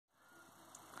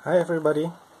Hi everybody,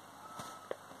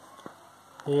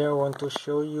 here I want to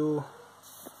show you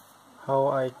how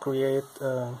I create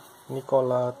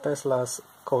Nikola Tesla's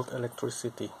cold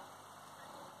electricity.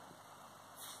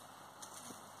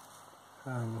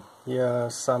 Here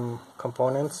are some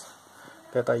components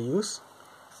that I use.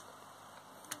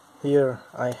 Here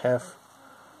I have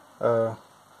a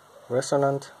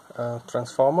resonant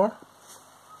transformer,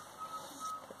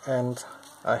 and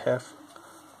I have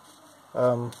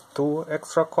two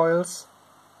extra coils,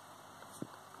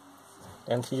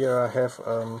 and here I have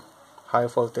high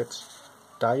voltage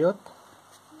diode,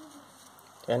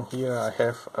 and here I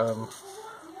have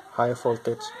high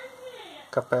voltage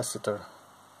capacitor,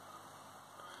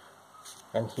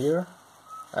 and here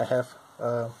I have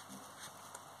a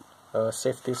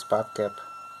safety spark gap.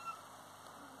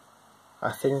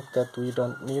 I think that we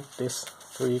don't need these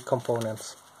three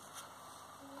components.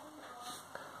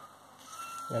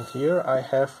 And here I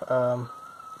have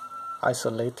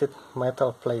isolated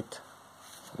metal plate,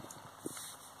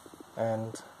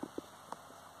 and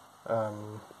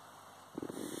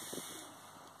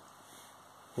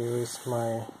here is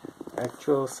my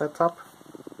actual setup.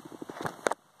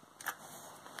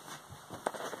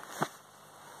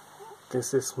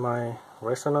 This is my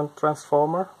resonant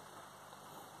transformer.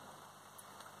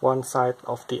 One side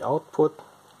of the output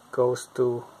goes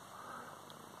to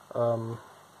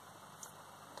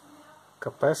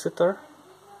capacitor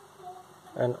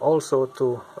and also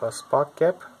to a spark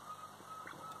gap,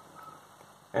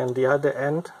 and the other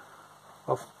end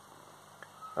of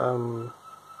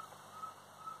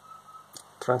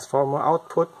transformer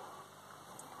output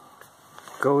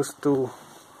goes to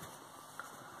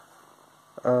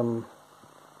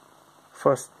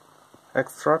first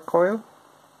extra coil,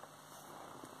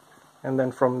 and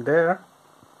then from there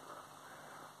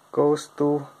goes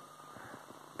to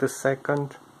the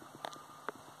second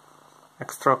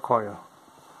extra coil.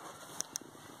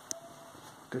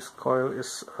 This coil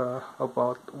is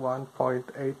about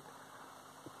 1.8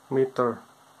 meter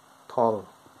tall.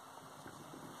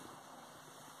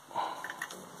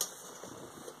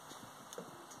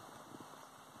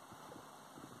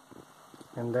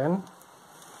 And then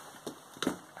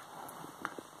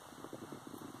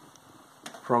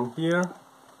from here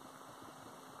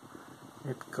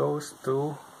it goes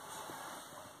to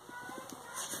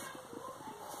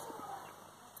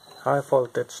high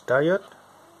voltage diode,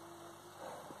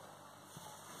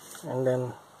 and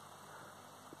then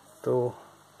to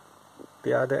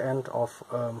the other end of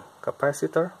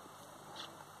capacitor,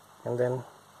 and then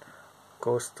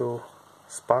goes to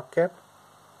spark gap,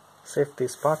 safety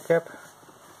spark gap,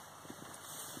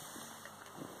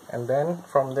 and then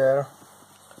from there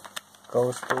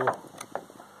goes to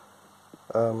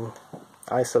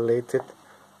isolated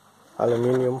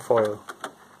aluminium foil.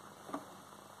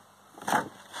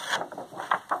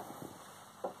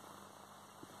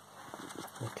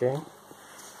 Okay,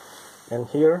 and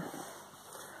here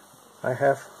I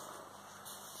have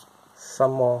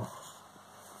some more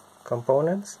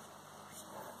components.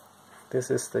 This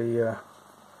is the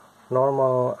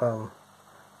normal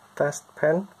test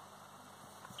pen,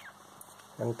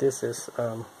 and this is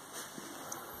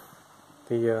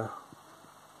the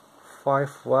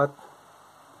 5 watt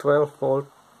 12 volt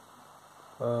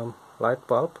light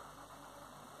bulb.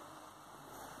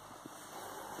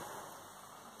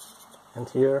 And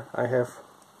here I have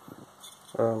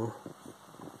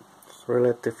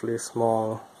relatively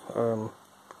small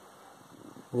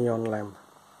neon lamp.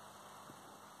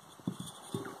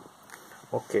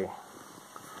 Okay,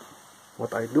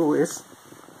 what I do is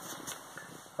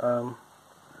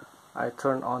I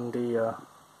turn on the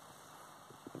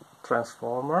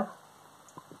transformer,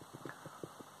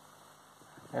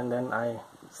 and then I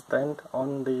stand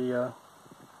on the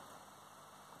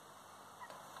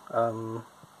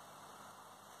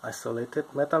isolated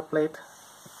metal plate,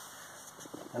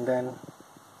 and then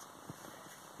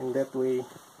in that way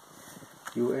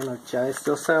you energize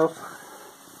yourself,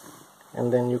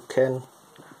 and then you can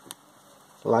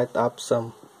light up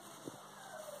some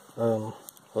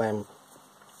lamp.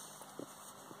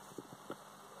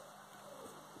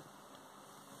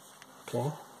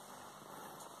 Okay,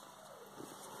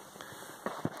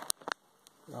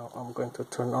 now I'm going to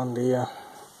turn on the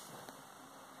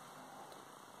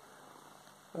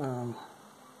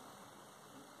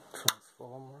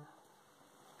transformer.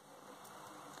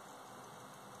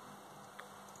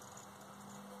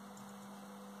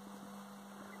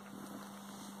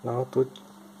 Now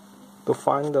to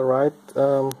find the right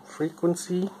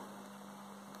frequency,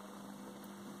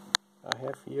 I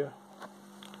have here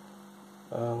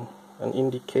an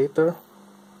indicator.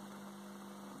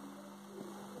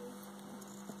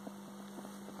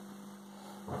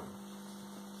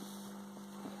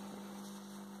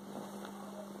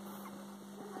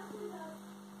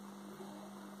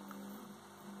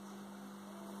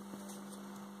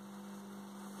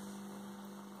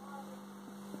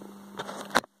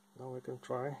 I can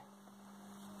try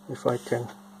if I can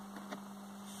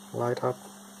light up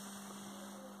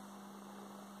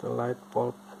the light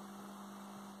bulb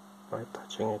by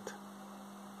touching it.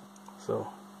 So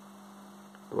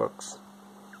it works.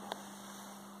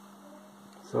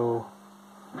 So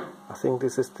I think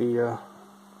this is the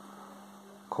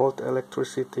cold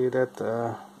electricity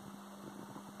that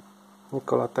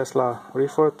Nikola Tesla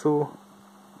referred to,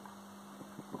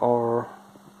 or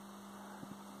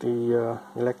the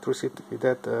electricity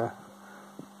that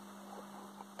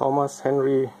Thomas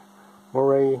Henry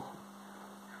Murray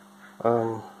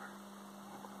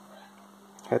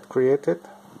had created.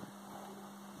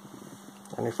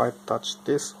 And if I touch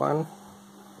this one,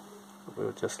 it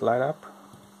will just light up.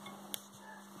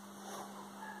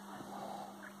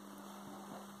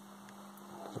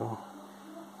 So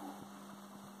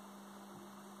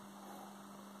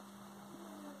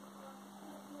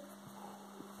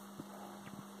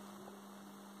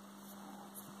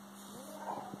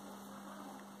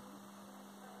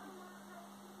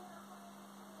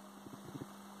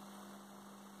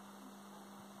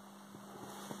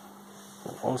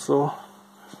also,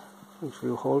 if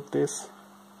you hold this,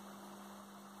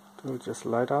 it will just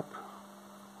light up.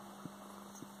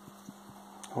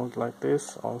 Hold like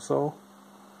this also,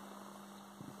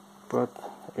 but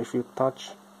if you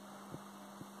touch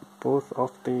both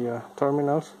of the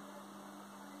terminals,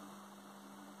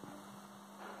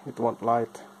 it won't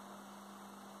light.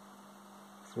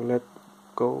 If you let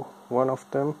go one of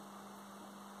them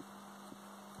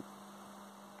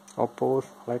or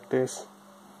both like this,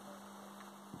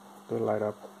 it will light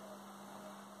up.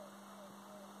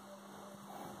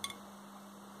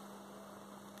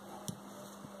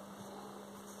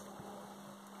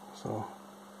 So,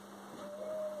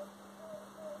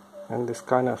 and this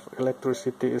kind of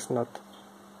electricity is not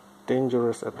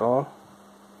dangerous at all.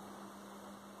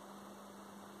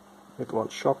 It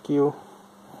won't shock you.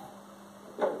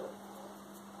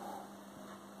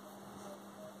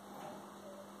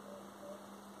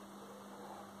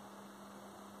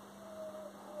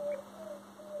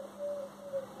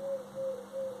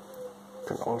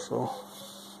 You can also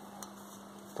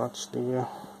touch the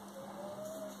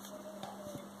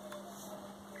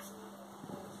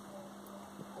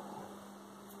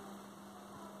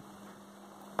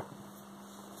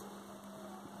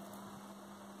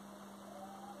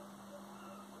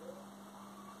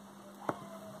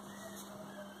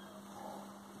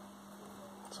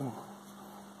so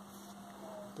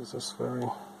this is very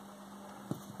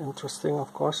interesting,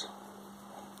 of course.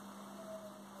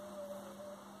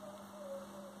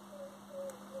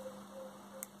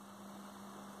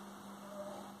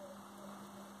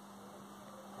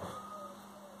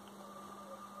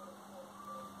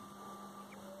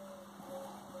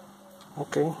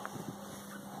 Okay,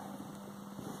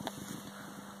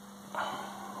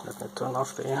 let me turn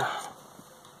off the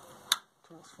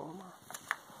transformer.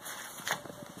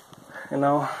 And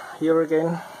now here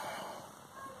again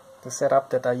the setup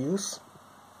that I use,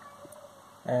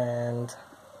 and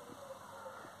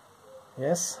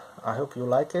yes, I hope you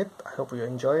like it, I hope you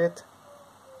enjoy it,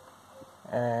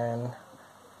 and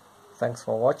thanks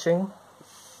for watching.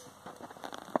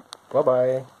 Bye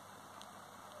bye.